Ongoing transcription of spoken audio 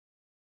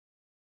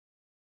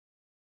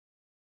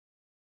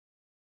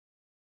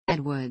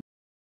Wood.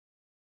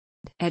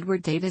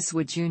 Edward Davis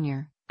Wood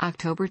Jr.,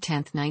 October 10,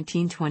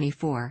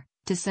 1924,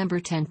 December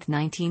 10,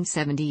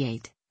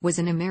 1978, was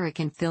an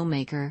American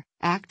filmmaker,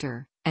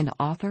 actor, and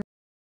author.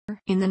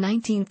 In the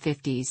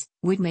 1950s,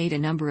 Wood made a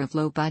number of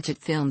low-budget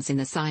films in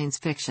the science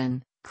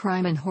fiction,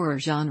 crime and horror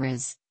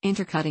genres,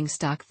 intercutting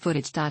stock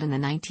footage. In the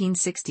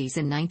 1960s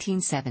and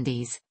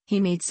 1970s, he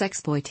made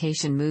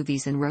sexploitation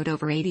movies and wrote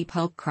over 80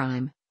 pulp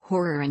crime,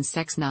 horror and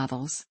sex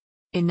novels.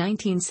 In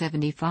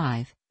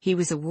 1975, he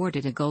was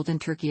awarded a Golden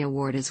Turkey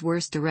Award as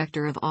Worst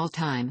Director of All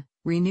Time,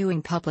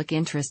 renewing public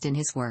interest in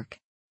his work.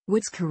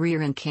 Wood's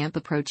career and camp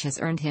approach has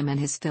earned him and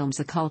his films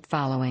a cult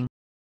following.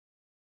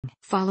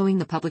 Following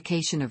the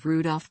publication of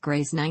Rudolph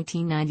Grey's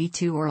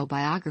 1992 oral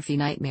biography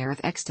Nightmare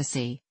of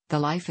Ecstasy, The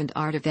Life and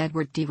Art of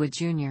Edward D. Wood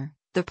Jr.,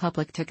 the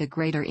public took a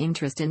greater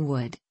interest in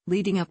Wood,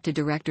 leading up to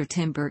director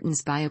Tim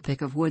Burton's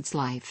biopic of Wood's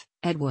life,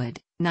 Ed Wood,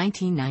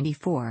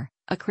 1994,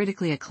 a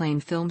critically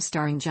acclaimed film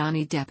starring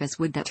Johnny Depp as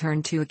Wood that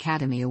earned 2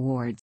 Academy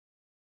Awards.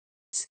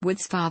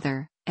 Wood's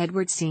father,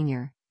 Edward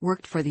Sr.,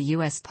 worked for the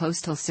U.S.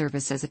 Postal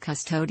Service as a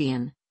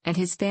custodian, and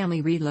his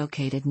family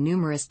relocated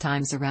numerous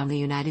times around the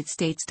United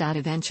States.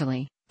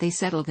 Eventually, they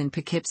settled in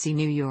Poughkeepsie,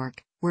 New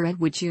York, where Ed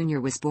Wood Jr.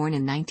 was born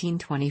in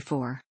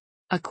 1924.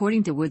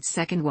 According to Wood's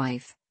second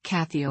wife,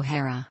 Kathy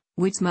O'Hara,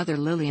 Wood's mother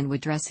Lillian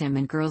would dress him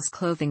in girls'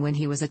 clothing when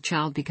he was a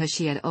child because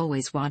she had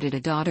always wanted a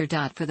daughter.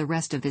 For the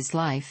rest of his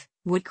life,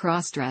 Wood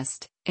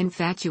cross-dressed,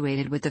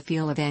 infatuated with the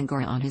feel of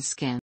Angora on his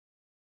skin.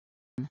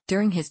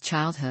 During his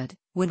childhood,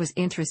 Wood was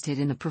interested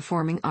in the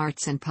performing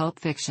arts and pulp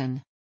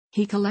fiction.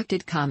 He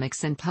collected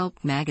comics and pulp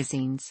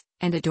magazines,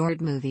 and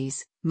adored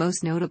movies,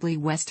 most notably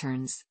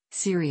westerns,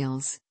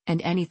 serials, and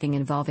anything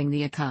involving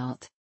the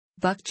occult.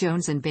 Buck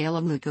Jones and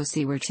Bela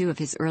Lugosi were 2 of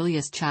his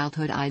earliest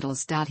childhood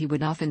idols. He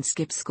would often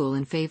skip school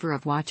in favor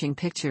of watching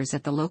pictures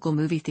at the local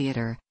movie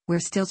theater, where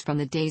stills from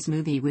the day's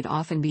movie would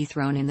often be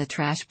thrown in the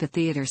trash by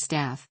theater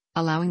staff,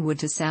 allowing Wood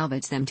to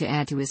salvage them to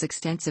add to his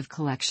extensive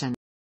collection.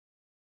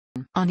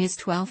 On his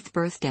 12th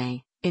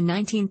birthday, in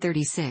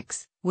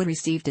 1936, Wood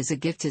received as a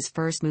gift his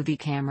first movie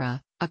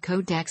camera, a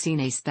Kodak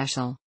Cine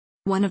Special.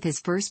 One of his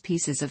first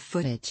pieces of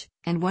footage,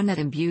 and one that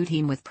imbued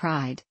him with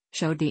pride,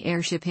 showed the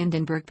airship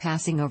Hindenburg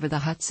passing over the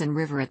Hudson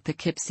River at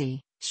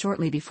Poughkeepsie,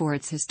 shortly before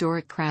its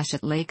historic crash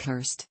at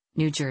Lakehurst,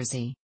 New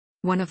Jersey.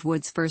 One of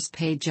Wood's first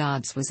paid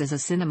jobs was as a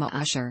cinema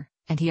usher,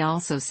 and he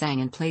also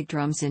sang and played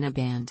drums in a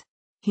band.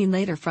 He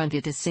later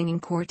fronted a singing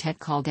quartet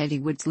called Eddie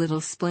Wood's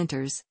Little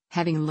Splinters,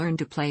 having learned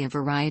to play a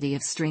variety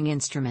of string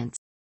instruments.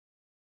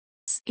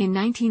 In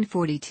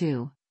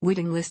 1942, Wood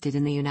enlisted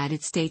in the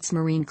United States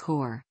Marine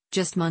Corps,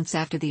 just months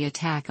after the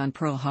attack on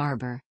Pearl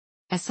Harbor.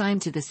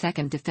 Assigned to the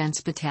 2nd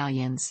Defense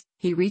Battalions,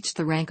 he reached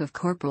the rank of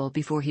corporal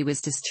before he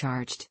was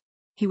discharged.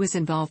 He was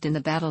involved in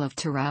the Battle of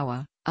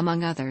Tarawa,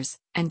 among others,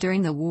 and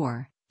during the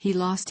war, he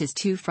lost his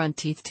 2 front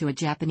teeth to a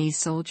Japanese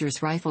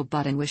soldier's rifle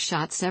butt and was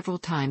shot several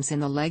times in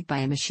the leg by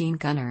a machine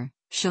gunner,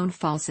 shown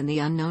false in The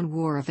Unknown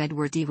War of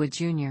Edward D. Wood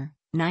Jr.,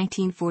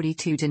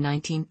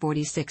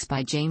 1942-1946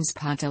 by James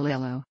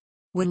Pontilillo.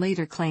 Wood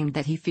later claimed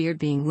that he feared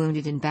being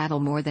wounded in battle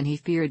more than he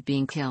feared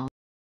being killed.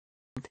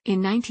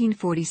 In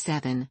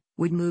 1947,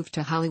 Wood moved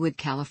to Hollywood,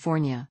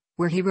 California,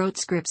 where he wrote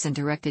scripts and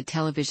directed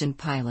television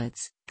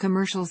pilots,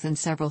 commercials and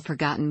several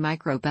forgotten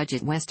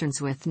micro-budget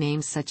westerns with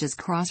names such as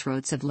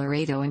Crossroads of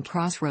Laredo and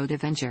Crossroad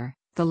Avenger,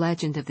 The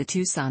Legend of the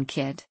Tucson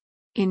Kid.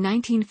 In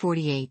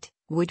 1948,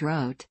 Wood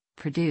wrote,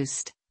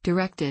 produced,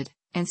 directed,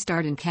 and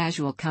starred in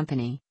Casual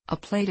Company, a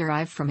play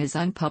derived from his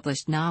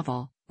unpublished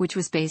novel, which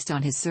was based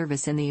on his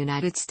service in the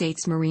United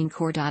States Marine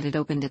Corps. It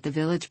opened at the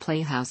Village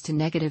Playhouse to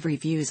negative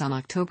reviews on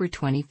October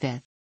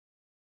 25.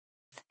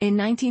 In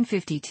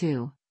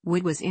 1952,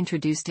 Wood was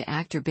introduced to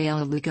actor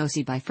Bela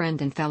Lugosi by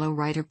friend and fellow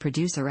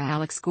writer-producer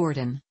Alex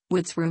Gordon,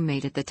 Wood's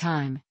roommate at the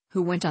time,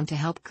 who went on to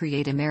help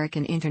create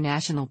American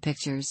International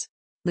Pictures.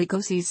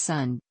 Lugosi's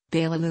son,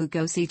 Bela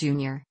Lugosi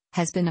Jr.,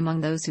 has been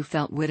among those who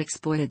felt Wood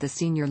exploited the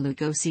senior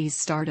Lugosi's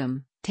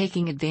stardom,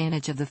 taking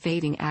advantage of the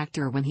fading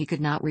actor when he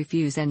could not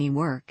refuse any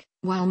work.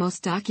 While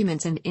most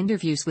documents and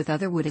interviews with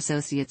other Wood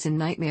associates in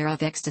Nightmare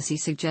of Ecstasy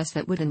suggest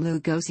that Wood and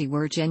Lugosi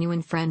were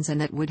genuine friends and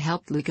that Wood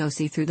helped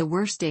Lugosi through the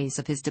worst days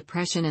of his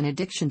depression and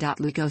addiction.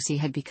 Lugosi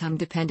had become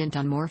dependent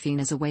on morphine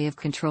as a way of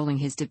controlling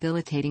his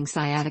debilitating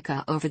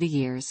sciatica over the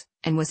years,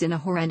 and was in a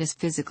horrendous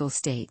physical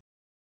state.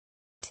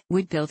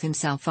 Wood built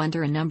himself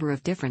under a number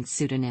of different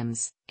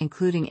pseudonyms,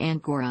 including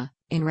Angora,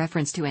 in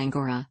reference to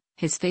Angora,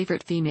 his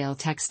favorite female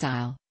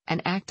textile,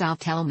 and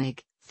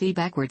Akdaltelmig, the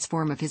backwards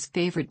form of his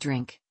favorite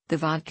drink, the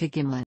vodka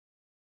gimlet.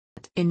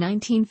 In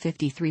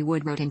 1953,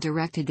 Wood wrote and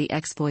directed the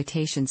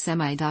exploitation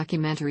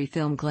semi-documentary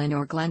film Glen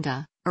or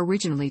Glenda,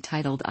 originally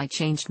titled I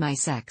Changed My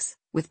Sex,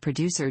 with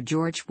producer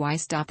George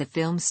Weiss. The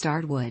film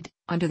starred Wood,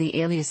 under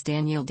the alias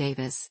Daniel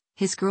Davis,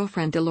 his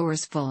girlfriend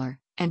Dolores Fuller,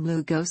 and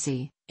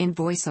Lugosi, in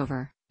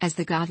voiceover, as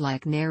the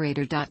godlike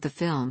narrator. The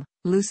film,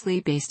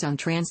 loosely based on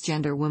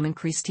transgender woman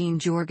Christine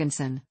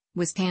Jorgensen,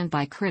 was panned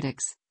by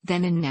critics,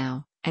 then and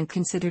now, and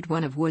considered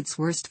one of Wood's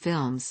worst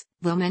films,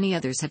 though many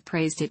others have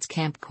praised its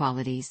camp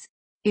qualities.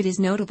 It is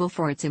notable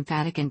for its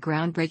emphatic and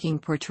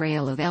groundbreaking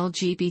portrayal of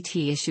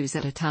LGBT issues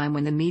at a time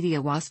when the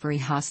media was very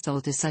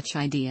hostile to such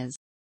ideas.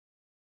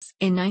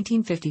 In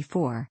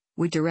 1954,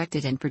 Wood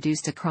directed and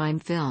produced a crime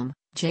film,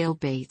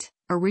 Jailbait,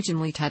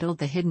 originally titled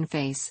The Hidden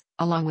Face,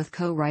 along with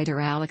co-writer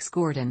Alex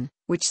Gordon,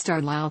 which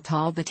starred Lyle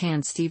Talbot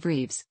and Steve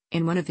Reeves,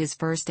 in one of his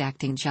first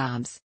acting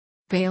jobs.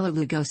 Bela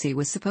Lugosi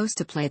was supposed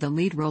to play the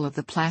lead role of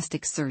the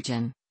plastic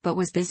surgeon, but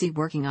was busy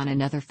working on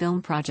another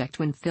film project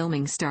when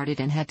filming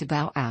started and had to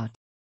bow out.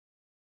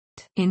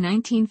 In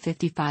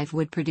 1955,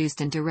 Wood produced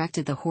and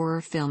directed the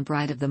horror film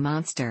Bride of the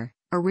Monster,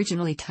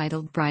 originally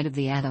titled Bride of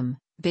the Atom,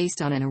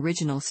 based on an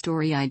original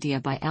story idea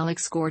by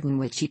Alex Gordon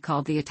which he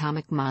called The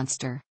Atomic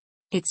Monster.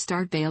 It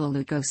starred Bela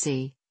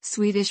Lugosi,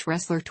 Swedish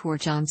wrestler Tor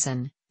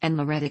Johnson, and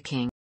Loretta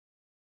King.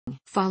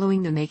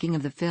 Following the making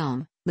of the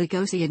film,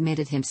 Lugosi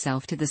admitted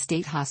himself to the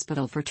state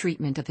hospital for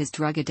treatment of his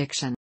drug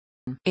addiction.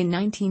 In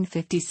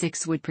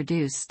 1956, Wood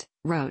produced,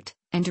 wrote,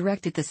 and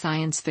directed the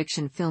science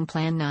fiction film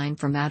Plan 9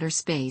 from Outer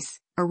Space,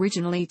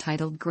 originally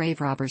titled Grave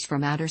Robbers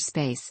from Outer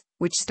Space,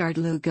 which starred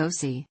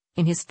Lugosi.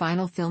 In his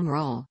final film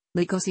role,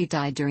 Lugosi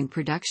died during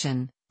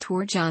production.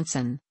 Tor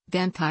Johnson,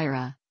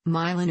 Vampira,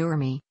 Mila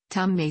Nurmi,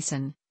 Tom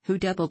Mason, who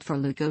doubled for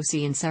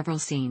Lugosi in several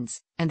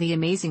scenes, and the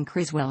amazing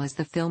Criswell as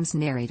the film's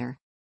narrator.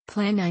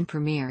 Plan 9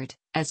 premiered,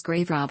 as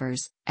Grave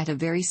Robbers, at a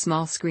very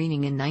small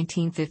screening in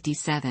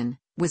 1957,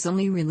 was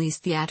only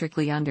released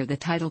theatrically under the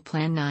title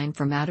Plan 9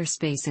 from Outer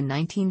Space in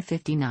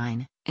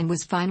 1959, and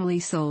was finally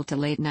sold to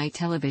late-night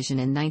television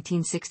in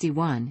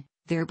 1961,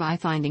 thereby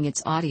finding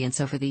its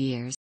audience over the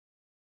years.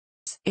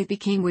 It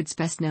became Wood's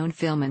best-known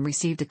film and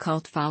received a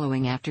cult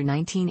following after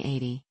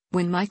 1980,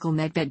 when Michael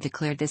Medved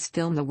declared this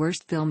film the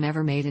worst film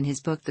ever made in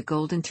his book The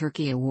Golden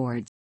Turkey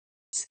Awards.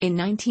 In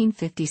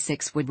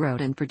 1956, Wood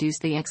wrote and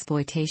produced the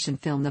exploitation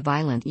film The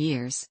Violent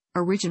Years,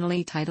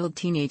 originally titled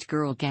Teenage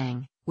Girl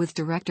Gang, with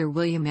director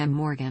William M.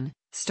 Morgan,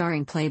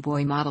 starring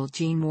Playboy model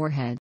Jean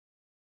Moorhead.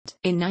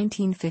 In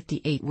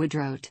 1958, Wood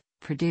wrote,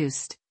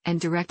 produced, and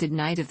directed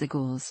Night of the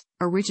Ghouls,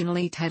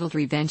 originally titled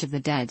Revenge of the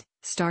Dead,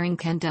 starring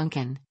Ken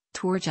Duncan,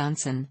 Tor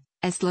Johnson,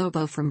 as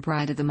Lobo from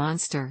Bride of the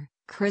Monster,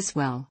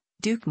 Criswell,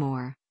 Duke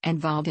Moore,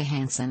 and Valda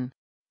Hansen.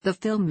 The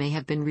film may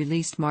have been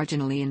released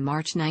marginally in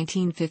March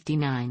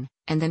 1959,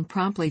 and then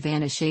promptly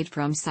vanished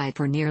from sight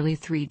for nearly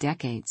 3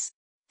 decades.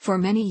 For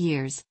many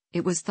years,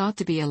 it was thought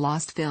to be a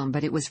lost film,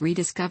 but it was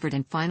rediscovered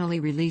and finally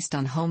released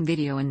on home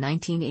video in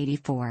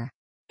 1984.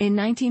 In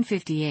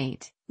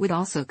 1958, Wood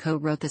also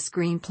co-wrote the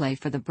screenplay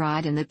for The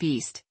Bride and the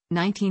Beast,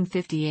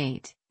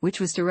 1958, which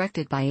was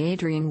directed by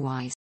Adrian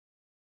Weiss.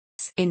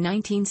 In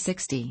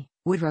 1960,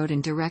 Wood wrote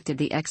and directed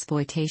the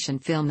exploitation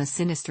film The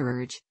Sinister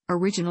Urge,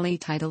 originally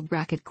titled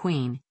Racket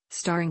Queen,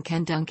 starring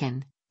Ken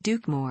Duncan,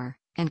 Duke Moore,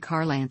 and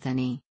Carl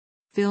Anthony.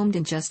 Filmed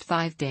in just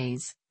 5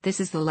 days, this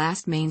is the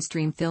last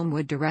mainstream film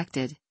Wood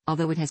directed,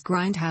 although it has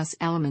grindhouse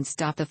elements.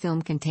 The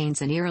film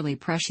contains an eerily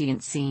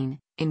prescient scene,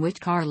 in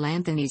which Carl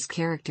Anthony's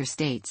character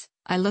states,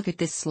 "I look at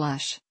this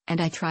slush,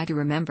 and I try to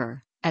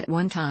remember, at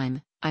one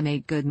time, I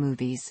made good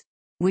movies."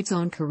 Wood's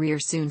own career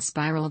soon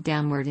spiraled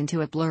downward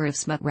into a blur of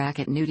smut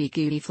racket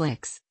nudie-goody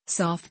flicks,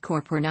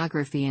 softcore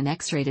pornography and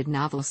X-rated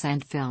novels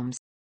and films.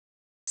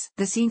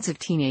 The scenes of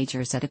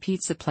teenagers at a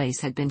pizza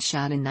place had been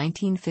shot in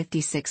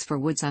 1956 for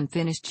Wood's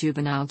unfinished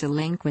juvenile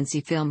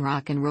delinquency film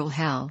Rock and Roll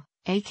Hell,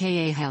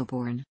 aka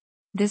Hellborn.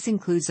 This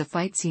includes a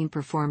fight scene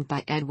performed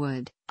by Ed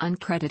Wood,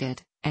 uncredited,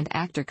 and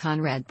actor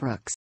Conrad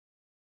Brooks.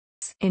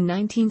 In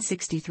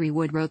 1963,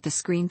 Wood wrote the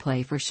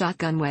screenplay for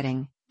Shotgun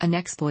Wedding, an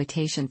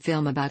exploitation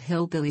film about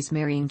hillbillies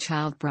marrying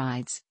child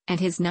brides, and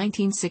his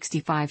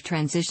 1965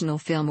 transitional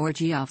film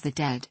Orgy of the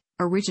Dead,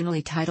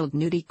 originally titled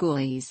Nudie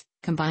Ghoulies,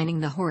 combining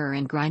the horror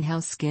and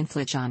grindhouse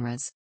skinflint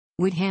genres.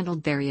 Wood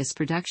handled various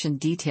production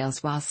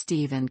details while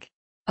Stephen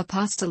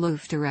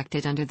Apostoloof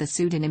directed under the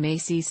pseudonym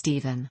A.C.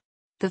 Stephen.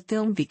 The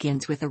film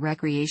begins with a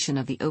recreation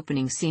of the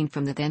opening scene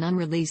from the then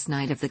unreleased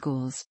Night of the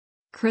Ghouls.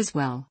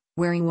 Criswell,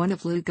 wearing one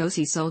of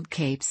Lugosi's old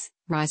capes,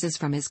 rises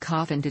from his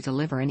coffin to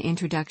deliver an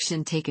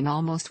introduction taken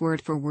almost word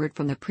for word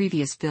from the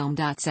previous film.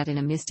 Set in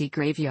a misty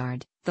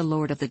graveyard, the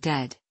Lord of the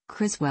Dead,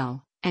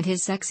 Criswell, and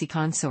his sexy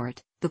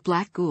consort, the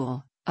Black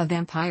Ghoul, a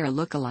vampire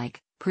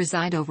look-alike,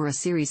 preside over a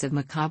series of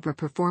macabre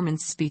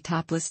performances by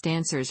topless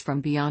dancers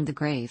from beyond the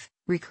grave,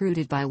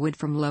 recruited by Wood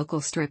from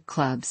local strip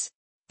clubs.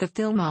 The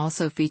film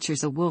also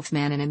features a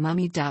wolfman and a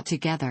mummy.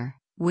 Together,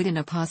 Wood and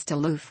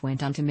Apostoloof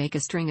went on to make a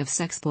string of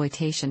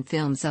sexploitation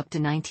films up to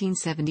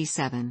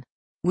 1977.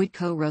 Wood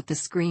co-wrote the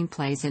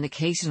screenplays and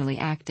occasionally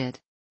acted.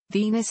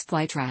 Venus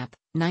Flytrap,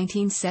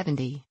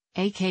 1970,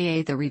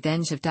 aka The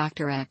Revenge of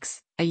Dr.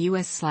 X, a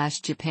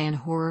US/Japan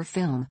horror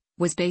film,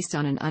 was based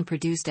on an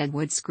unproduced Ed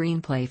Wood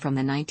screenplay from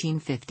the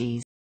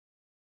 1950s.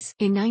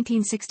 In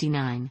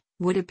 1969,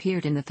 Wood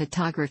appeared in The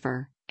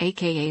Photographer,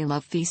 aka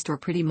Love Feast or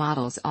Pretty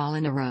Models All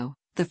in a Row,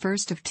 the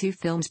first of 2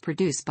 films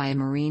produced by a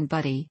Marine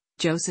buddy,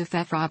 Joseph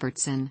F.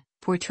 Robertson,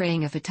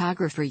 portraying a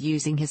photographer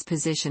using his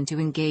position to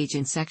engage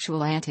in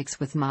sexual antics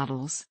with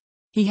models.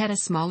 He had a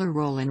smaller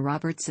role in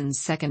Robertson's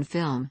second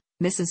film,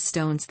 Mrs.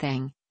 Stone's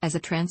Thing, as a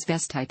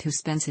transvestite who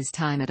spends his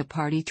time at a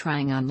party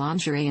trying on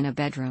lingerie in a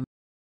bedroom.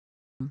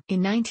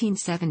 In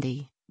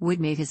 1970, Wood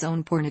made his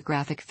own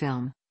pornographic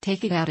film,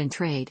 Take It Out and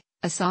Trade,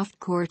 a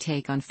soft-core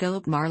take on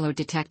Philip Marlowe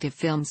detective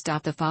film.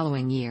 The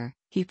following year,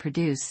 he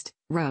produced,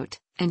 wrote,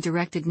 and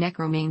directed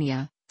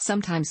Necromania,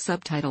 sometimes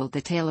subtitled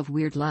The Tale of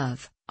Weird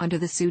Love, under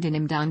the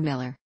pseudonym Don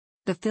Miller.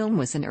 The film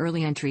was an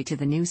early entry to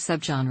the new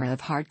subgenre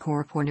of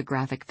hardcore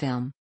pornographic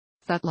film.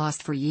 Thought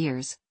lost for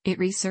years, it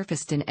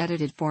resurfaced in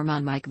edited form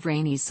on Mike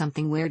Brainey's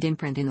Something Weird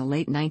imprint in the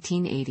late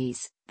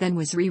 1980s, then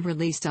was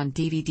re-released on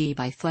DVD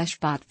by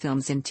Fleshbot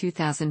Films in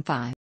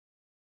 2005.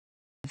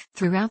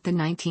 Throughout the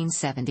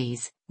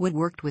 1970s, Wood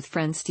worked with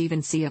friend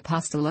Stephen C.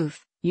 Apostolou,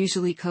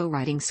 usually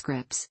co-writing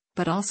scripts,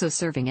 but also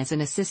serving as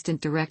an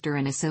assistant director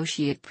and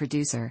associate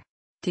producer.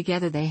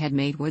 Together they had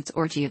made Wood's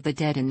Orgy of the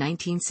Dead in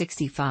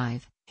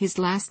 1965. His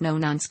last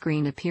known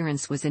on-screen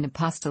appearance was in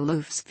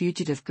Apostolou's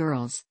Fugitive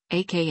Girls,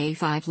 aka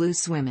Five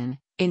Loose Women,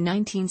 in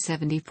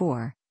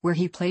 1974, where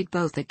he played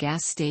both a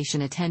gas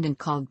station attendant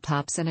called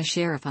Pops and a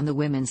sheriff on the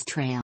women's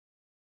trail.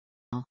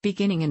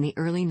 Beginning in the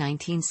early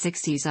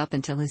 1960s up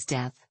until his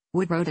death,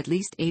 Wood wrote at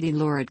least 80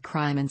 lurid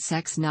crime and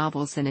sex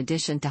novels in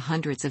addition to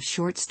hundreds of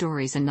short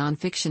stories and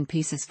non-fiction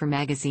pieces for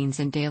magazines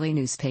and daily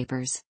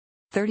newspapers.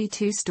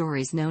 32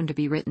 stories known to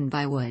be written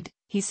by Wood.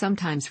 He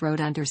sometimes wrote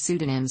under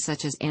pseudonyms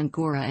such as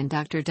Angora and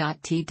Dr.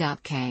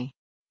 T.K.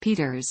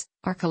 Peters,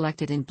 are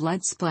collected in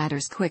Blood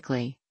Splatters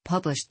Quickly,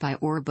 published by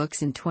Or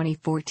Books in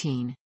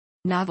 2014.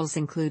 Novels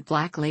include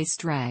Black Lace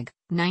Drag,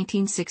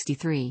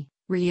 1963,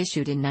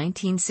 reissued in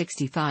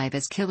 1965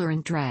 as Killer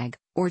and Drag,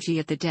 Orgy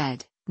of the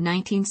Dead,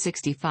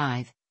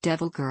 1965,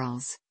 Devil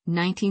Girls,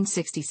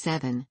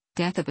 1967,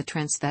 Death of a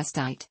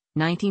Transvestite,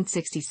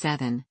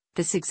 1967,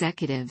 The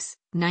Sexecutives,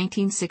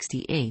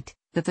 1968,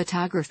 The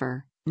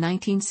Photographer,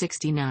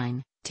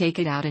 1969, Take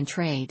It Out and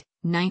Trade,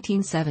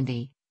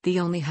 1970, The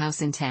Only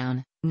House in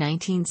Town,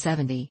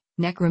 1970,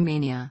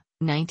 Necromania,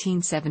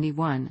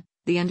 1971,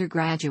 The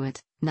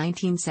Undergraduate,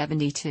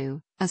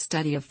 1972, A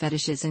Study of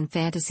Fetishes and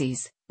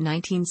Fantasies,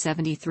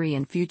 1973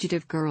 and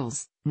Fugitive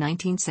Girls,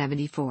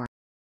 1974.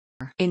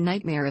 In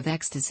Nightmare of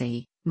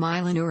Ecstasy,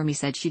 Mila Nurmi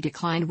said she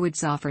declined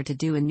Wood's offer to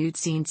do a nude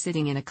scene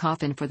sitting in a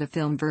coffin for the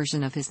film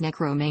version of his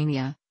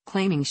Necromania,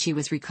 claiming she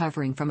was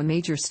recovering from a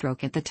major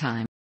stroke at the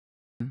time.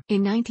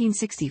 In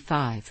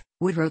 1965,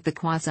 Wood wrote the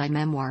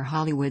quasi-memoir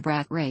Hollywood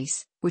Rat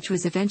Race, which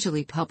was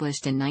eventually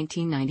published in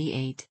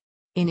 1998.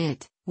 In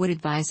it, Wood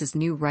advises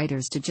new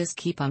writers to just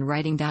keep on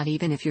writing.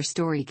 Even if your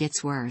story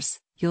gets worse,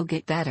 you'll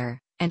get better,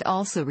 and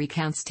also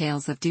recounts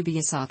tales of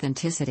dubious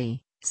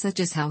authenticity, such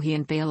as how he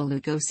and Bela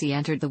Lugosi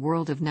entered the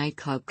world of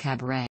nightclub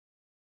cabaret.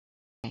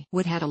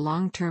 Wood had a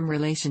long-term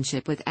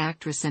relationship with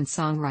actress and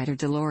songwriter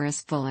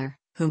Dolores Fuller,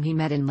 whom he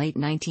met in late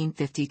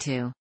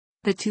 1952.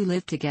 The two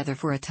lived together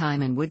for a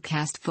time and Wood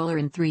cast Fuller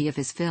in 3 of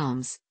his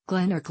films,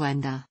 Glen or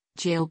Glenda,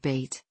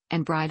 Jailbait,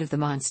 and Bride of the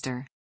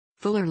Monster.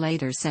 Fuller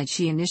later said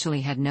she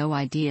initially had no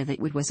idea that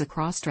Wood was a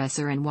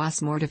crossdresser and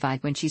was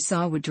mortified when she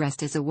saw Wood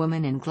dressed as a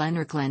woman in Glen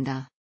or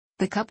Glenda.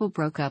 The couple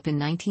broke up in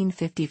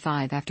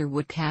 1955 after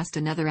Wood cast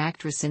another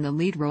actress in the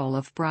lead role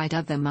of Bride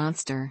of the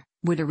Monster.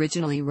 Wood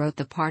originally wrote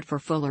the part for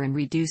Fuller and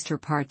reduced her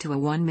part to a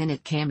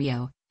 1-minute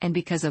cameo, and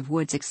because of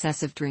Wood's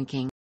excessive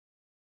drinking.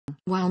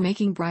 While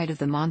making Bride of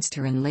the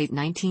Monster in late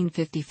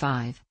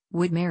 1955,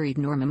 Wood married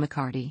Norma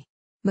McCarty.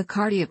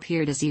 McCarty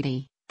appeared as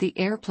Edie, the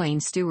airplane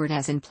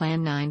stewardess in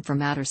Plan 9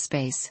 from Outer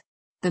Space.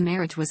 The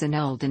marriage was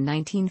annulled in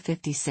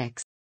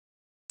 1956.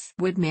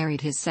 Wood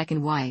married his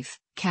second wife,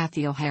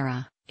 Kathy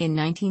O'Hara, in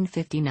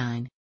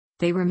 1959.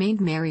 They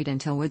remained married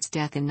until Wood's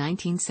death in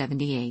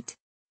 1978.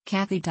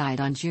 Kathy died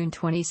on June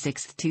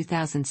 26,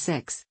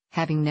 2006,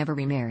 having never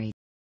remarried.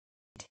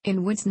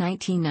 In Wood's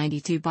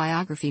 1992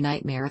 biography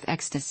Nightmare of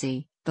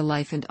Ecstasy, The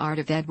Life and Art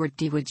of Edward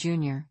D. Wood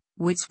Jr.,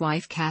 Wood's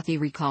wife Kathy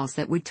recalls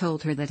that Wood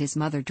told her that his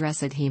mother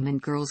dressed him in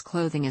girls'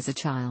 clothing as a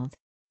child.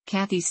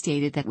 Kathy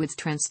stated that Wood's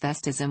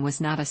transvestism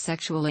was not a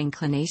sexual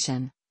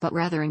inclination, but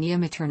rather a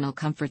neo-maternal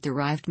comfort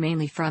derived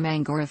mainly from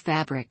Angora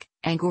fabric.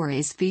 Angora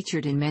is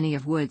featured in many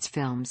of Wood's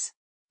films.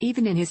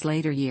 Even in his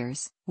later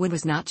years, Wood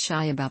was not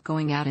shy about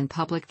going out in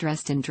public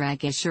dressed in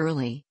drag as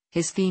Shirley,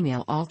 his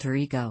female alter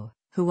ego,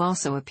 who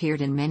also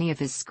appeared in many of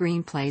his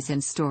screenplays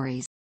and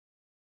stories.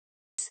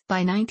 By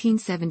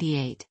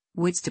 1978,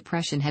 Wood's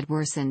depression had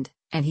worsened,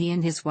 and he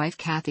and his wife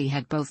Kathy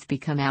had both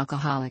become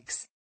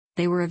alcoholics.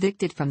 They were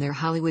evicted from their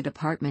Hollywood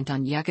apartment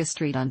on Yucca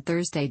Street on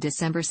Thursday,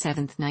 December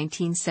 7,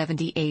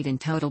 1978 in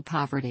total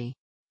poverty.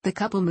 The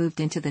couple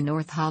moved into the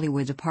North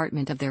Hollywood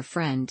apartment of their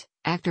friend,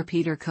 actor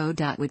Peter Coe.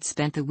 Wood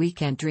spent the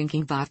weekend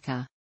drinking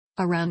vodka.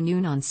 Around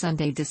noon on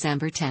Sunday,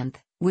 December 10,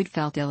 Wood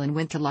felt ill and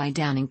went to lie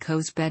down in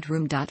Coe's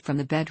bedroom. From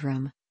the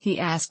bedroom, he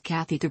asked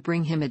Kathy to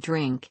bring him a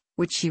drink,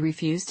 which she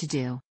refused to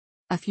do.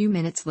 A few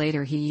minutes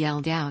later he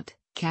yelled out,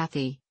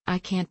 "Kathy, I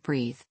can't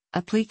breathe,"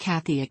 a plea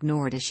Kathy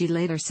ignored as she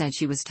later said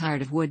she was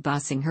tired of Wood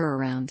bossing her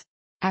around.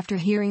 After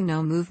hearing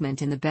no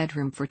movement in the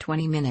bedroom for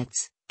 20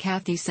 minutes,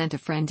 Kathy sent a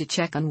friend to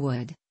check on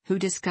Wood, who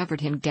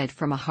discovered him dead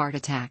from a heart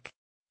attack.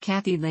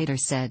 Kathy later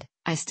said,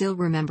 I still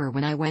remember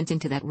when I went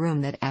into that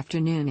room that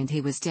afternoon and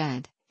he was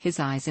dead, his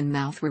eyes and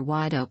mouth were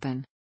wide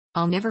open.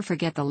 I'll never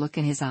forget the look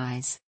in his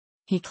eyes.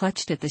 He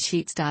clutched at the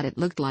sheets. It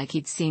looked like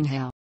he'd seen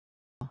hell.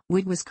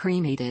 Wood was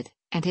cremated,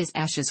 and his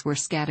ashes were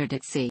scattered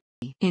at sea.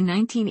 In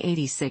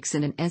 1986,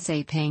 in an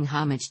essay paying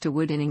homage to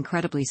Wood in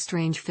Incredibly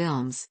Strange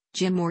Films,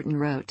 Jim Morton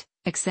wrote,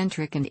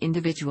 "Eccentric and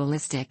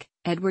individualistic,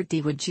 Edward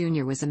D. Wood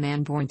Jr. was a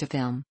man born to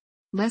film.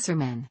 Lesser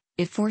men,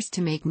 if forced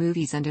to make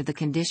movies under the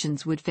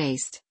conditions Wood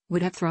faced,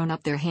 would have thrown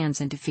up their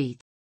hands in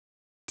defeat."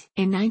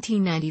 In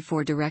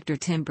 1994, director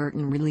Tim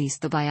Burton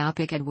released the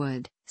biopic Ed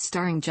Wood,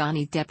 starring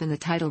Johnny Depp in the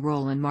title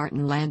role and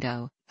Martin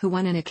Landau, who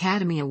won an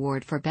Academy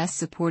Award for Best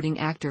Supporting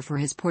Actor for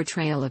his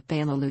portrayal of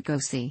Bela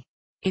Lugosi.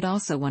 It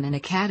also won an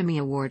Academy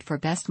Award for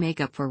Best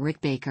Makeup for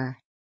Rick Baker.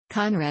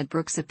 Conrad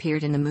Brooks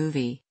appeared in the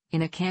movie,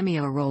 in a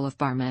cameo role of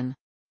barman.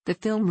 The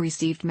film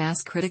received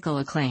mass critical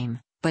acclaim,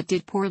 but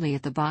did poorly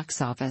at the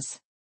box office.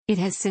 It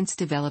has since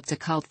developed a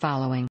cult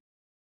following.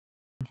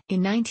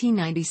 In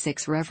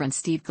 1996, Reverend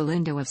Steve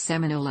Galindo of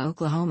Seminole,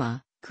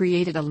 Oklahoma,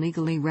 created a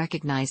legally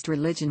recognized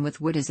religion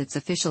with Wood as its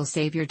official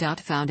savior.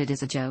 Founded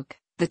as a joke,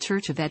 the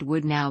Church of Ed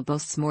Wood now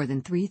boasts more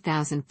than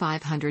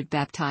 3,500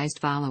 baptized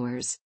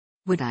followers.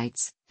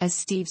 Woodites, as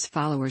Steve's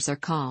followers are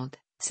called,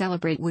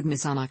 celebrate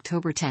Woodmas on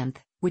October 10th,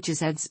 which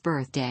is Ed's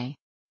birthday.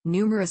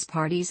 Numerous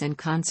parties and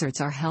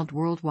concerts are held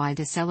worldwide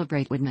to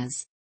celebrate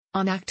Woodmas.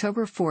 On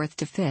October 4th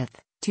to 5th,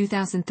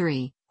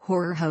 2003,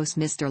 horror host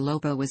Mr.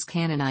 Lobo was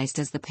canonized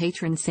as the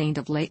patron saint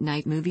of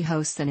late-night movie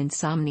hosts and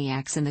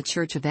insomniacs in the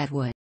Church of Ed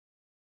Wood.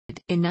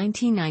 In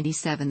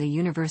 1997, the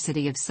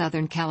University of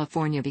Southern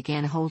California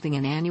began holding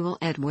an annual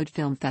Ed Wood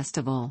Film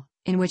Festival,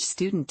 in which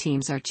student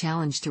teams are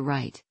challenged to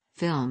write,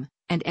 film,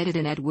 and edit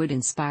an Ed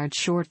Wood-inspired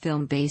short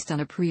film based on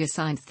a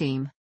pre-assigned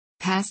theme.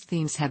 Past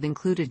themes have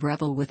included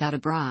Rebel Without a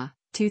Bra,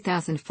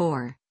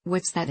 2004,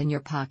 What's That in Your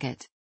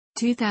Pocket,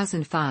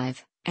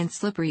 2005, and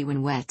Slippery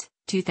When Wet,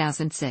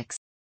 2006.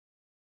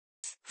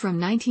 From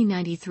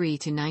 1993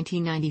 to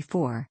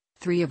 1994,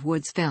 three of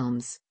Wood's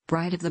films,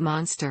 Bride of the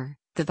Monster,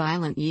 The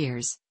Violent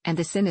Years, and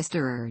The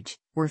Sinister Urge,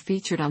 were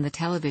featured on the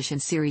television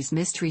series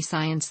Mystery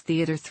Science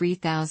Theater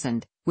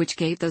 3000, which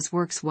gave those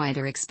works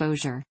wider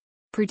exposure.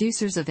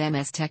 Producers of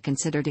MS Tech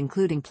considered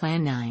including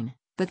Plan 9,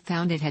 but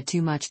found it had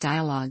too much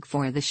dialogue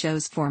for the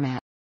show's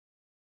format.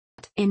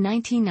 In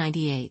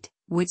 1998,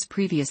 Wood's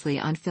previously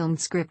unfilmed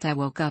script I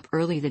Woke Up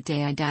Early the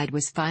Day I Died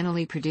was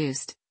finally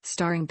produced,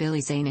 starring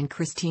Billy Zane and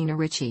Christina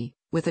Ricci,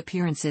 with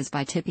appearances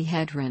by Tippi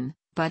Hedren,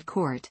 Bud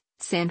Cort,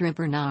 Sandra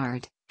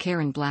Bernard,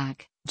 Karen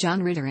Black,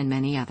 John Ritter and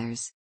many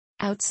others.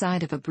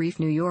 Outside of a brief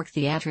New York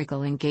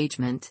theatrical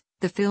engagement,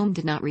 the film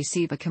did not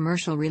receive a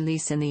commercial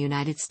release in the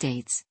United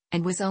States,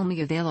 and was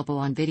only available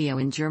on video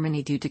in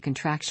Germany due to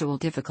contractual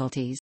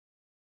difficulties.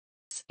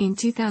 In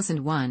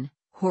 2001,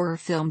 horror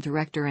film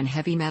director and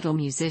heavy metal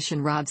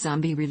musician Rob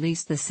Zombie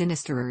released The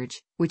Sinister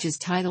Urge, which is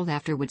titled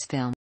after Wood's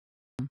film.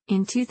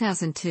 In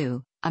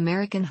 2002,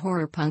 American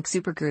horror punk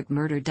supergroup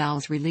Murder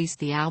Dolls released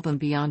the album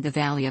Beyond the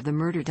Valley of the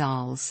Murder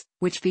Dolls,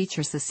 which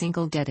features the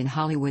single Dead in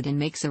Hollywood and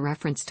makes a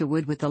reference to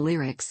Wood with the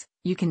lyrics,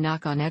 "You can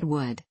knock on Ed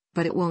Wood,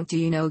 but it won't do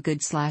you no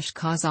good /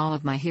 cause all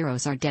of my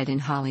heroes are dead in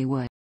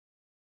Hollywood."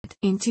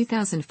 In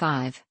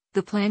 2005,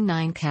 the Plan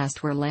 9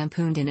 cast were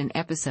lampooned in an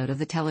episode of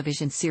the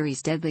television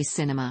series Deadly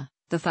Cinema.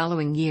 The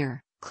following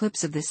year,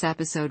 clips of this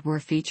episode were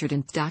featured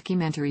in the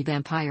documentary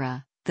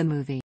Vampira, the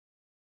movie.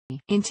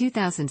 In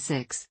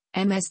 2006,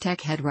 MS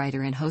Tech head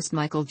writer and host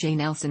Michael J.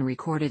 Nelson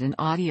recorded an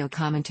audio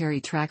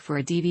commentary track for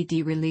a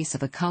DVD release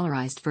of a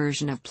colorized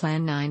version of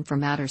Plan 9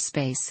 from Outer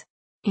Space.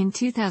 In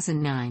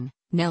 2009,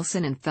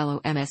 Nelson and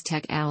fellow MS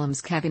Tech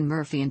alums Kevin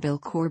Murphy and Bill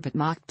Corbett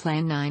mocked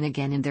Plan 9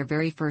 again in their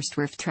very first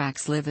Riff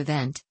Tracks Live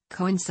event,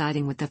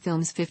 coinciding with the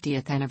film's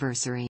 50th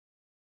anniversary.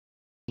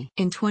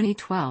 In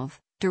 2012,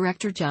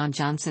 director John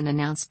Johnson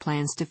announced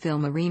plans to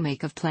film a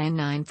remake of Plan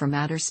 9 from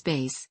Outer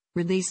Space,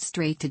 released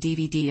straight to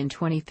DVD in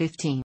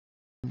 2015.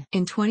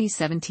 In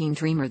 2017,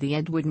 Dreamer the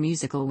Ed Wood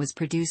musical was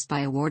produced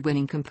by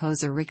award-winning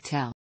composer Rick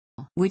Tell.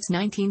 Wood's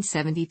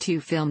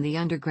 1972 film The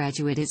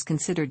Undergraduate is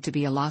considered to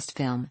be a lost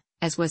film,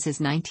 as was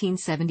his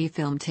 1970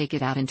 film Take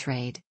It Out and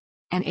Trade.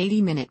 An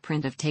 80-minute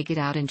print of Take It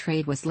Out and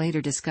Trade was later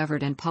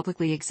discovered and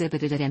publicly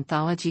exhibited at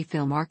Anthology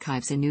Film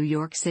Archives in New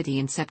York City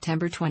in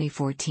September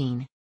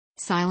 2014.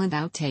 Silent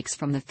outtakes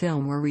from the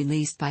film were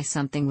released by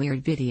Something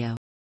Weird Video.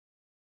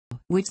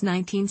 Wood's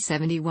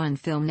 1971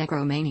 film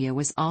Necromania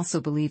was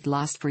also believed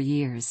lost for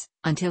years,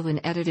 until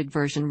an edited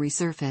version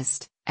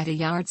resurfaced, at a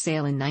yard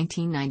sale in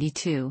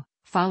 1992,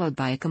 followed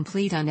by a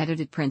complete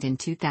unedited print in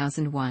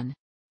 2001.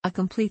 A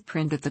complete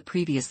print of the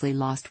previously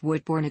lost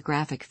Wood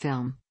pornographic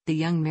film, The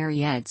Young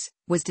Mary Eds,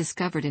 was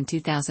discovered in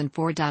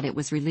 2004. It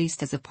was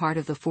released as a part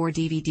of the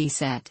 4-DVD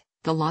set,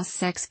 The Lost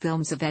Sex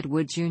Films of Ed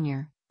Wood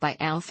Jr., by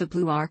Alpha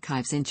Blue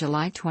Archives in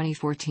July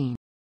 2014.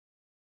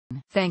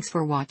 Thanks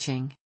for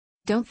watching.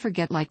 Don't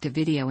forget to like the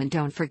video and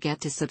don't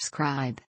forget to subscribe.